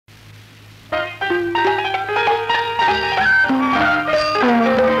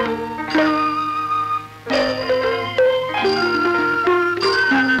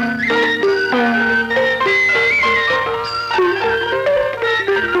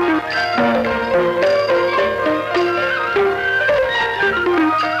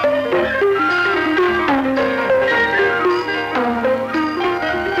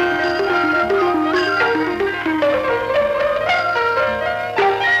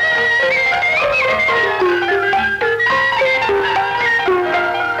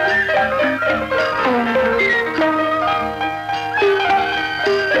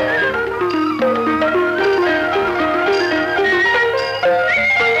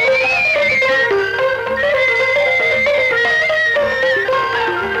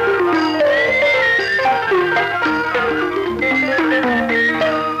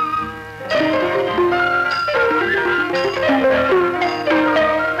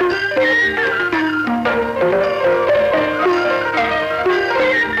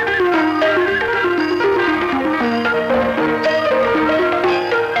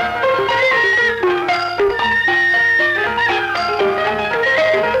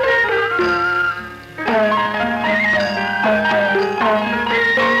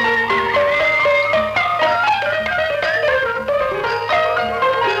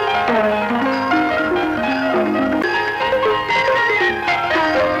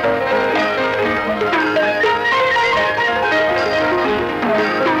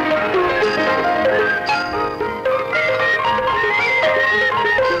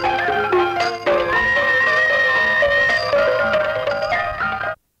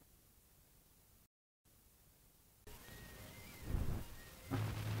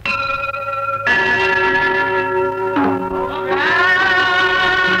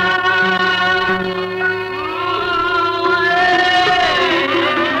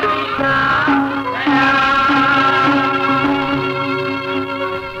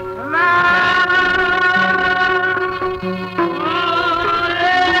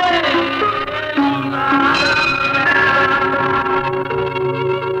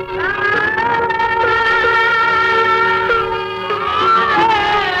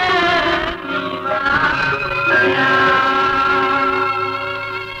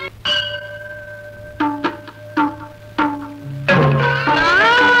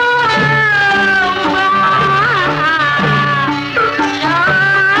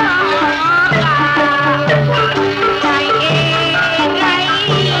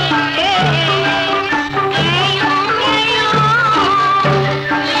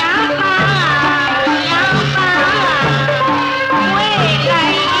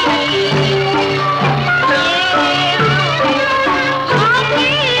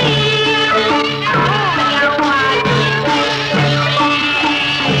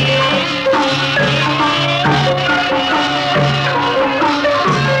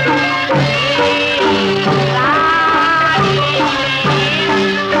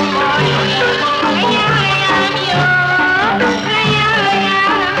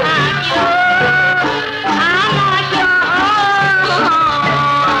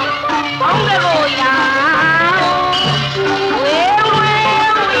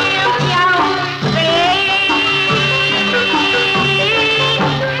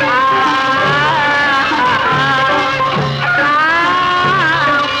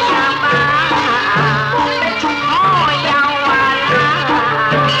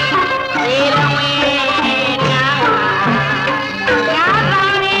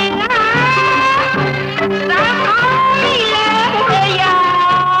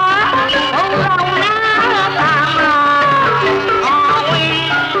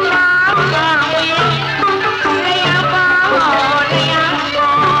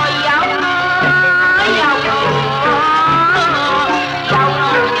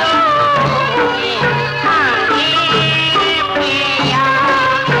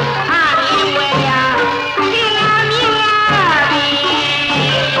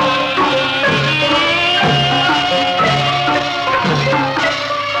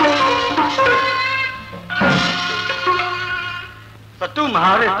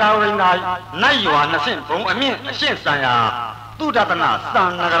တဲ့တာဝန်သာနိုင်ရွာနှစ်ဆင့်ဘုံအမြင့်အရှင်းဆံရာသုဒတနာစံ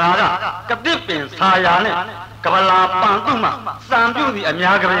နဂရာကကတိပင်ဆာယာနဲ့ကပလာပန်တုမှစံပြုသည့်အ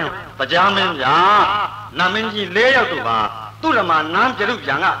များကပင်တရားမင်းဗျာနမင်းကြီး၄ယောက်တို့ပါသူ့လမနန်းပြရုပြ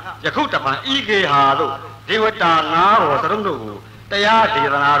န်ကယခုတပံဤကေဟာတို့ဒေဝတာ၅တော်သရုံးတို့ကိုတရားဒေ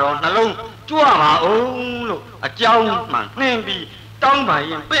သနာတော်နှလုံးကြွပါအောင်လို့အကြောင်းမှနှင်းပြီးတောင်းပန်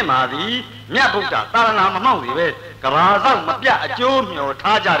ရင်ပြင့်ပါသည်မြတ်ဗုဒ္ဓသာသနာမမှောက်သေးပဲကဘာသောမပြအကျိုးမျှော်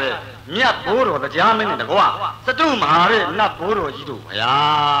ထားကြတဲ့မြတ်ဘိုးတော်တရားမင်းနဲ့တကွာစတုမဟာရဲ့နတ်ဘိုးတော်ကြီးတို့ဗျာ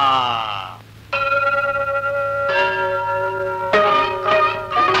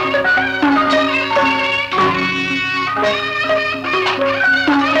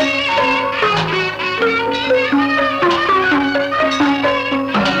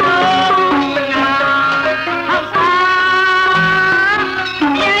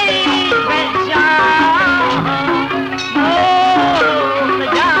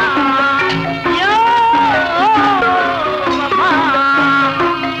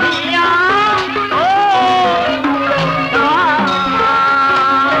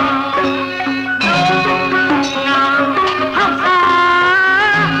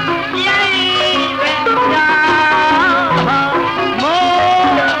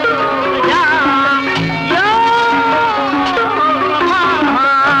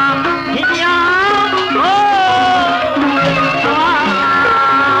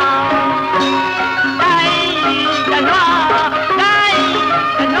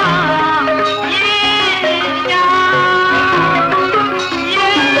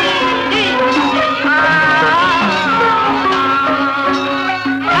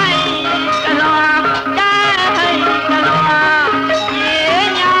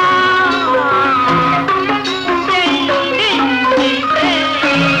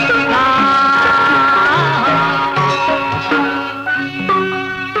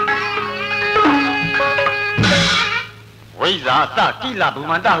ကိလဘူ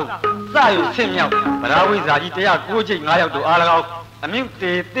မန္တဟုစရဆင့်မြောက်ဗရာဝိဇာကြီးတရား9ကျိတ်9ယောက်တို့အား၎င်းအမြင့်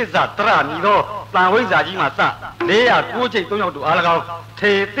တေသစ္စာတရမီသောတန်ဝိဇာကြီးမှစ409ကျိတ်3ယောက်တို့အား၎င်း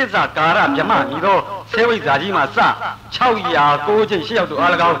ထေသစ္စာကာရမြမမီသောဆဲဝိဇာကြီးမှစ609ကျိတ်8ယောက်တို့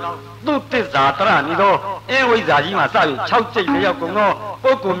အား၎င်းသူသစ္စာတရမီသောအင်းဝိဇာကြီးမှစ၍6ကျိတ်4ယောက်ကုန်သော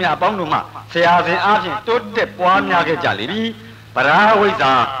ပုဂ္ဂိုလ်များအပေါင်းတို့မှဆရာစဉ်အားဖြင့်တိုးတက်ပွားများခဲ့ကြလေပြီပရာဝိဇ္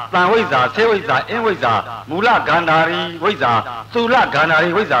ဇာတန်ဝိဇ္ဇာဆေဝိဇ္ဇာအင်းဝိဇ္ဇာမူလဂန္ဓာရီဝိဇ္ဇာသုလဂန္ဓာရီ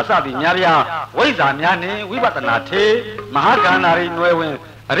ဝိဇ္ဇာစသည်များပြားဝိဇ္ဇာများနှင့်ဝိပဿနာထေမဟာဂန္ဓာရီနွယ်ဝင်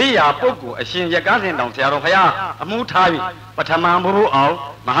အရိယာပုဂ္ဂိုလ်အရှင်ရကန်းစင်တောင်ဆရာတော်ဖရာအမှုထား၍ပထမဘိုးအောင်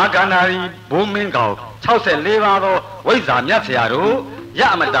မဟာဂန္ဓာရီဘိုးမင်းကောင်64ပါးသောဝိဇ္ဇာမြတ်ဆရာတို့ရ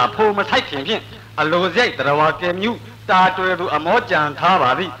အမတာဖို့မဆိုင်ခင်ဖြင့်အလိုစိတ်တရားကဲမြူတာတွယ်သူအမောကြံထား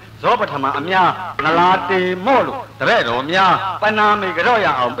ပါသည်ဇောပထမအများနလာတေမော့လို့တရက်တော်များပဏာမေကြော့ရ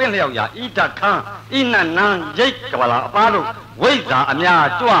အောင်ပြင့်လျောက်ရာဣဒခန်းဣနနံရိတ်ကပလာအပါလို့ဝိဇ္ဇာအများ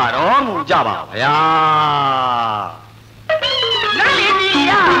ကြွတော်မူကြပါဗျာနတ်ပြည်ကြီး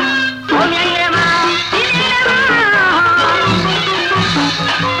ရဘုံမြန်ရဲ့မှာဒီနေ့မှာ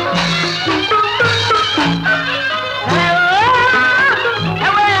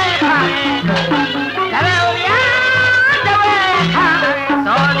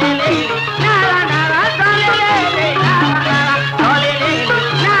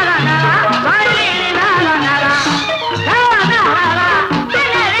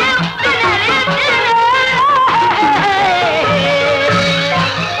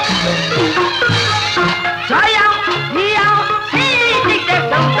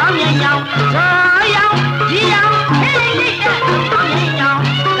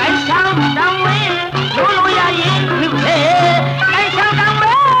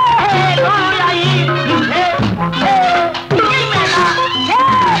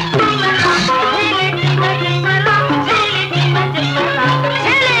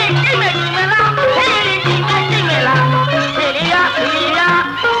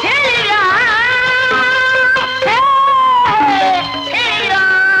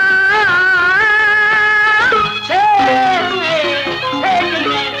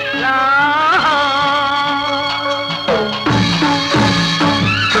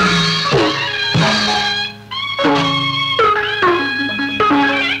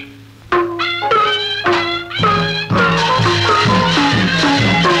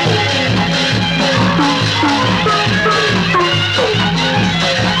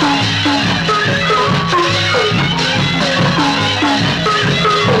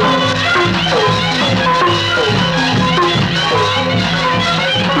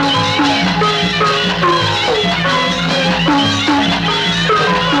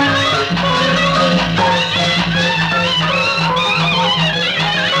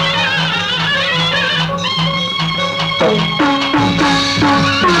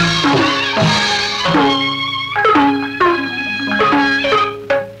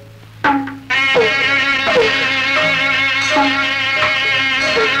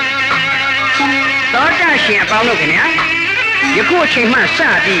ချိန်မှစ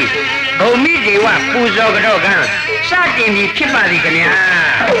သည်ဘုံမိဒေဝပူဇော်ကြောကစတင်ပြီးဖြစ်ပါသည်ခင်ဗျာ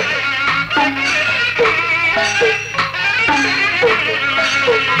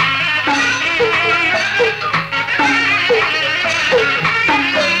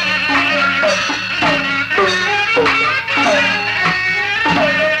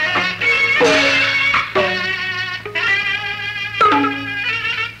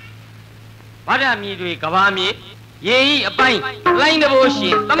ဘာသာမြေတွေကဘာမြေရေဤအပိုင်းလိုင်းတဘိုးရှ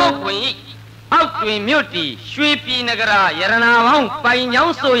င်သမုတ်ခွင်ဤအောက်တွင်မြို့တီရွှေပြည်နဂရရတနာပေါင်းပိုင်ချော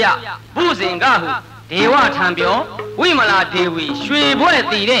င်းဆိုရဘုဇင်ကဟုဒေဝထံပြောဝိမလာဒေဝီရွှေဘွဲ့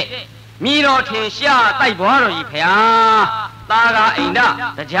တည်တဲ့မြေတော်ထင်ရှားတိုက်ဘွားတော်ကြီးဖျားတာဃာအိန္ဒ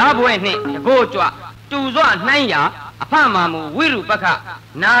တရားဘွဲ့နှင့်တကိုးကြွတူစွနှိုင်းရာအဖမမူဝိရုပခ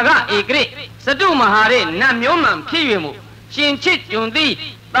နာဂဧကရိစတုမဟာရဲ့နတ်မျိုးမှန်ဖြစ်၍မူရှင်ချစ်ကြုံသည်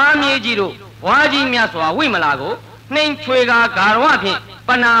သားမြေကြီးတို့ဘွားကြီးမြတ်စွာဝိမလာကိုနှိမ်ချွေကာဂါရဝဖြင့်ပ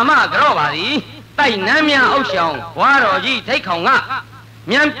နာမကြော့ပါသည်တိုက်နမ်းများအုပ်ဆောင်ဘွားတော်ကြီးထိတ်ခေါင်က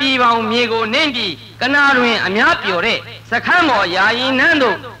မြန်ပြည်ပေါင်မြေကိုနင်းပြီးကနာတွင်အများပျော်တဲ့စခန်းမော်ယာယီနန်း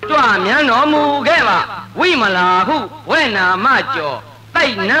တို့ကြွမြန်တော်မူခဲ့ပါဝိမလာဟုဝဲနာမကျော်တို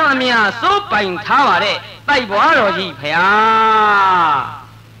က်နမ်းအများစိုးပိုင်ထားပါတဲ့တိုက်ဘွားတော်ကြီး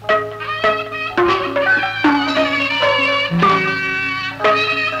ဖျား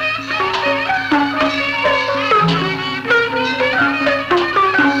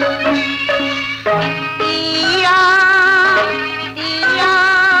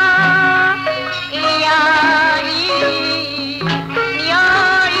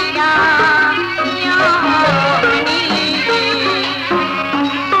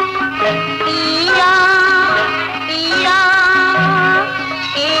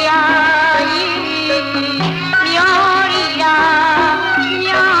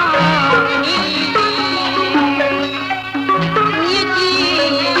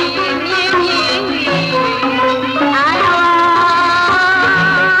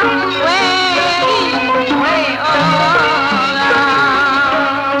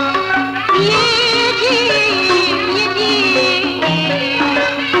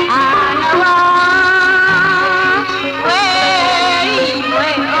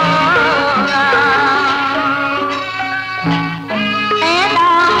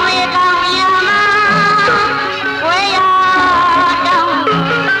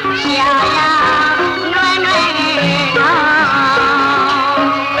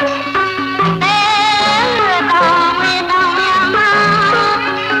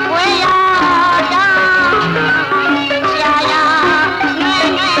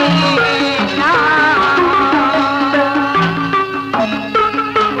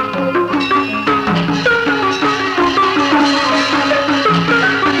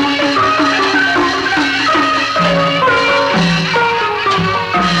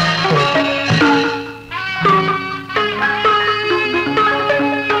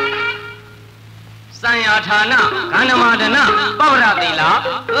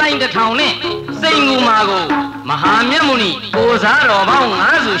ထောင်နဲ့စိန်ငူမာကိုမဟာမြတ်မုနီကိုစားတော်ပေါင်း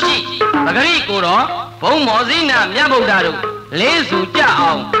9စုရှိပဂရိကိုတော်ဘုံမောဇိနာမြတ်ဗုဒ္ဓတို့4စုကြ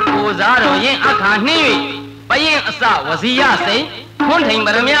အောင်ကိုစားတော်ရင်အခါနှင်း၍ပရင်အစဝစီယစိန်ထွန်းထိန်ပ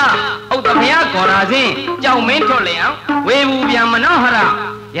ရမဥတ္တဖျားခေါ်ရာစဉ်ကြောင်မင်းထွက်လျံဝေဘူးပြန်မနောဟရ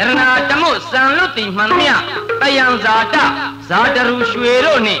ယရနာတမုတ်စံလွတ်တိမှန်မြတယံဇာတဇာတရူရွှေ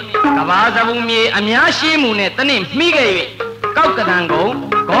တို့နှင့်ကဘာစပူမြေအများရှိမှုနဲ့တနည်းမိခဲ့၍ကောက်ကတန်ကုံ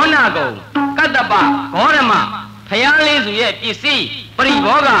ဂောနာကုံကတ္တပဂောရမဖျားလေးစုရဲ့ပစ္စည်းပရိ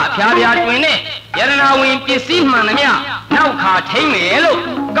ဘောဂအဖျားဖျားတွင်နဲ့ယရနာဝင်ပစ္စည်းမှန်သမျှနောက်ခါထိမ့်မယ်လို့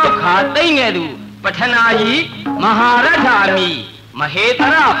ကောက်ခါသိမ့်ခဲ့သူပထနာကြီးမဟာရထအမိမဟေတ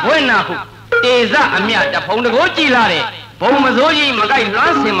ရဘွဲ့နာဟုတေဇအမြတဖုံတကိုကြည်လာတဲ့ဘုံမစိုးကြီးမကိုက်လွှ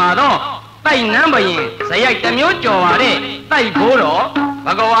မ်းစင်မှာတော့တိုက်နန်းဘရင်ဇယိုက်တစ်မျိုးကြော်ပါတဲ့တိုက်ဘိုးတော်ဘ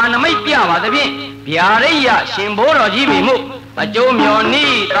ဂဝါနမိတ်ပြပါသဖြင့်ဗျာရိယရှင်ဘိုးတော်ကြီးပြီမို့အကျိုးမြော်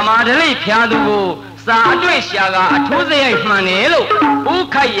နီးတမာဒလိဖျားသူကိုစာအတွေ့ရှာကအထူးစရိုက်မှန်တယ်လို့ဥ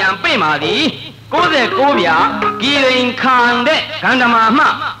ခိုက်ရန်ပြင့်ပါသည်69ဗျာဂီရင်ခံတဲ့ဂန္ဓမာမှ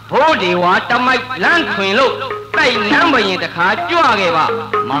ဘိုးဒေဝတမိုက်လန်းထွင်လို့တိုက်နန်းဘရင်တခါကြွခဲ့ပါ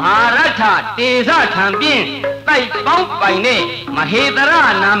မဟာရထတေဇထံပြင်းတိုက်ပေါင်းပိုင်တဲ့မဟေတရ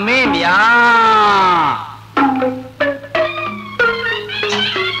နာမင်းဗျာ